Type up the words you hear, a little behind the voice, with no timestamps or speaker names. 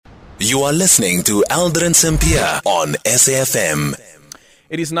You are listening to Aldrin Sampear on SAFM.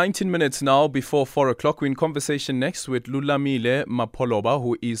 It is 19 minutes now before 4 o'clock. We're in conversation next with Lulamile Mapholoba,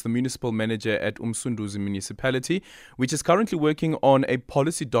 who is the Municipal Manager at Umsunduzi Municipality, which is currently working on a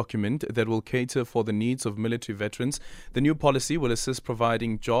policy document that will cater for the needs of military veterans. The new policy will assist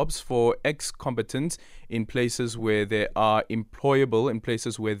providing jobs for ex-combatants in places where they are employable,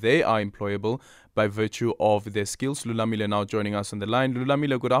 by virtue of their skills. Lulamile now joining us on the line.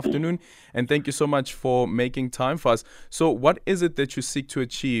 Lulamile, good afternoon, and thank you so much for making time for us. So what is it that you seek to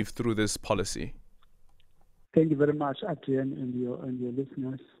achieve through this policy? Thank you very much, Adrian, and your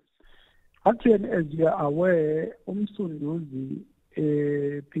listeners. Adrian, as you are aware, Umsunduzi,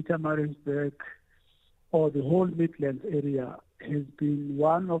 Pietermaritzburg, or the whole Midlands area has been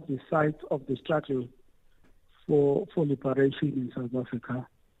one of the sites of the struggle for liberation in South Africa.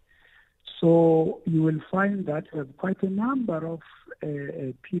 So you will find that quite a number of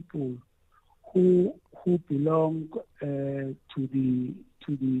people who belong to the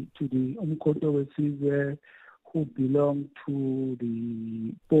uMnsunduzi, who belong to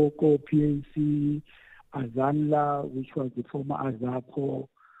the Boko PAC, Azanla, which was the former Azapo,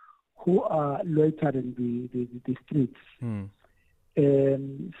 who are loitering the streets.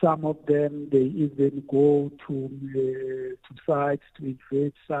 Some of them, they even go to sites, to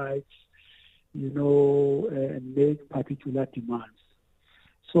invade sites, and make particular demands.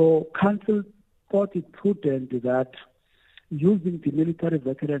 So Council thought it prudent that using the Military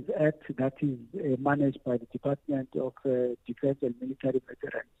Veterans Act that is managed by the Department of Defense and Military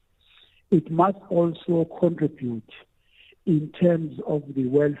Veterans, it must also contribute in terms of the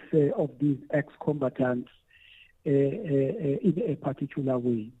welfare of these ex-combatants in a particular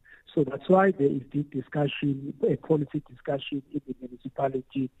way. So that's why there is this discussion, a policy discussion in the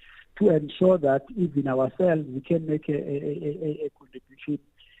municipality to ensure that even ourselves we can make a contribution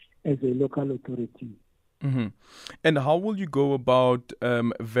as a local authority. Mm-hmm. And how will you go about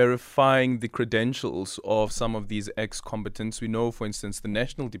verifying the credentials of some of these ex-combatants? We know, for instance, the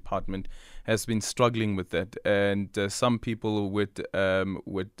National Department has been struggling with that, and some people with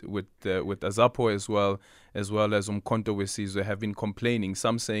Azapo as well as uMnsunduzi have been complaining.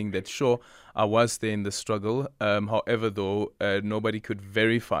 Some saying that sure, I was there in the struggle. However, though, nobody could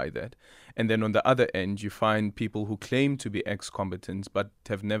verify that. And then on the other end, you find people who claim to be ex-combatants but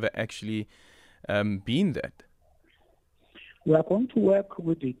have never actually been that. We are going to work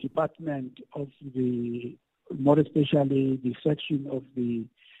with the Department of more especially the section of the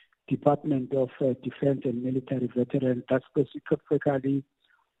Department of Defense and Military Veterans that specifically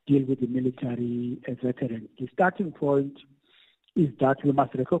deal with the military veterans. The starting point is that we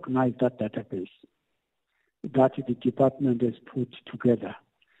must recognize that database that the department has put together.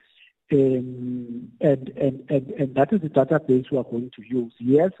 And that is the database we are going to use.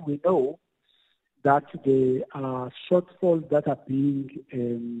 Yes, we know that there are shortfalls that are being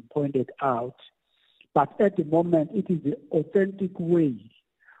pointed out, but at the moment it is the authentic way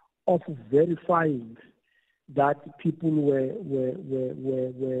of verifying that people were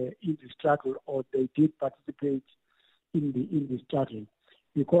in the struggle or they did participate in the struggle.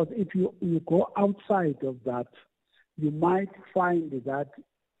 Because if you go outside of that, you might find that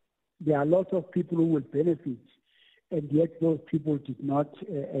there are a lot of people who will benefit, and yet those people did not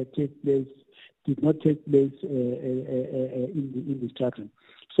take place in the struggle.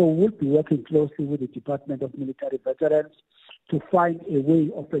 So we'll be working closely with the Department of Military Veterans to find a way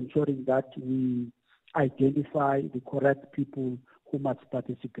of ensuring that we identify the correct people who must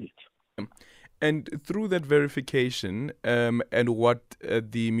participate. And through that verification and what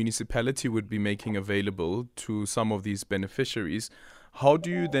the municipality would be making available to some of these beneficiaries, how do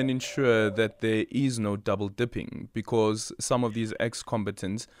you then ensure that there is no double dipping? Because some of these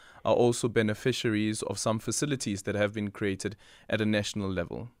ex-combatants are also beneficiaries of some facilities that have been created at a national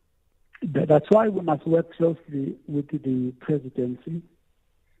level. That's why we must work closely with the presidency.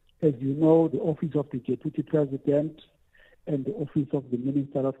 As you know, the Office of the Deputy President and the Office of the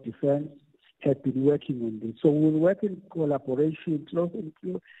Minister of Defense have been working on this. So we'll work in collaboration, close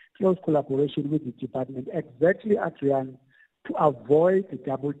collaboration with the department, exactly, Adrian, to avoid the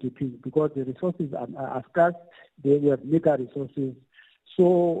double dipping, because the resources are scarce, they have meager resources.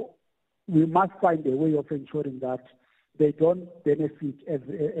 So we must find a way of ensuring that they don't benefit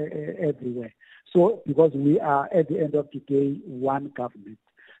everywhere. So because we are, at the end of the day, one government.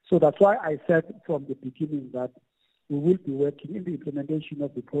 So that's why I said from the beginning that we will be working in the implementation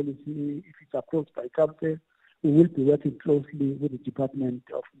of the policy. If it's approved by Council, we will be working closely with the Department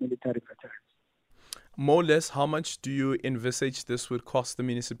of Military Veterans. More or less, how much do you envisage this would cost the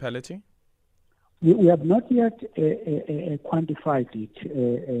municipality? We have not yet quantified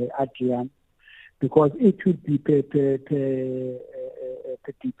it, Adrian, because it would be per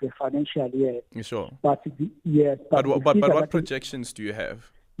financial year. Sure. But yes. But what projections do you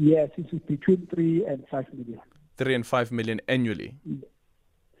have? Yes, it is between 3 and 5 million. 3 and 5 million annually?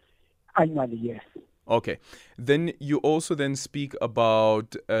 Annually, yes. Okay. Then you also then speak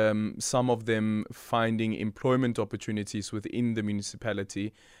about some of them finding employment opportunities within the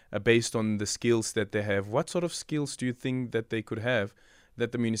municipality based on the skills that they have. What sort of skills do you think that they could have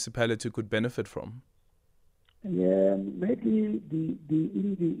that the municipality could benefit from? Yeah, maybe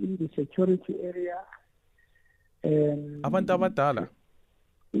in the security area. Abantu abadala.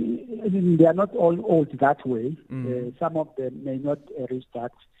 They are not all old that way. Mm. Some of them may not reach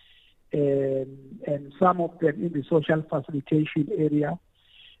that. And some of them in the social facilitation area,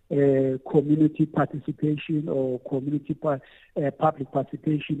 community participation or community public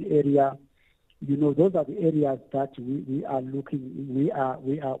participation area. You know, those are the areas that we are looking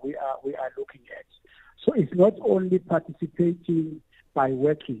at. So it's not only participating by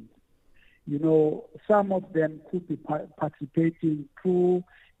working. You know, some of them could be participating through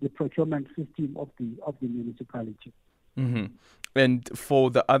the procurement system of the municipality. Mm-hmm. And for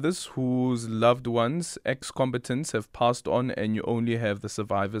the others whose loved ones, ex-combatants, have passed on and you only have the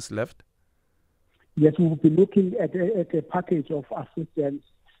survivors left? Yes, we will be looking at a package of assistance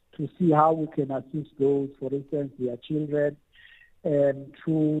to see how we can assist those, for instance, their children,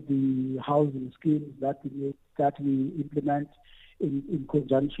 through the housing schemes that we implement in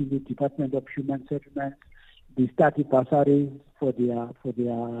conjunction with Department of Human Settlements, the study bursaries for their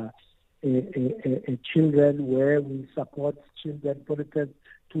children, where we support children, for instance,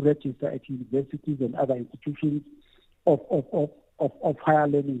 to register at universities and other institutions of higher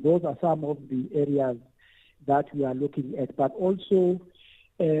learning. Those are some of the areas that we are looking at, but also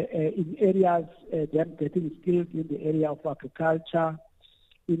in areas them getting skills in the area of agriculture,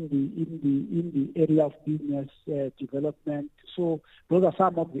 in the area of business development. So those are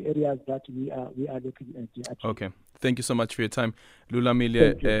some of the areas that we are looking at. Okay. Thank you so much for your time.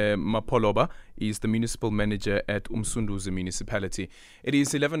 Lulamile Mapholoba is the Municipal Manager at Umsunduzi Municipality. It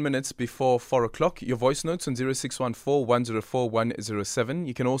is 11 minutes before 4 o'clock. Your voice notes on 0614 104 107.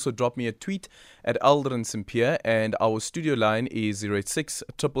 You can also drop me a tweet at uMnsunduzi, and our studio line is 086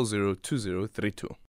 000 2032.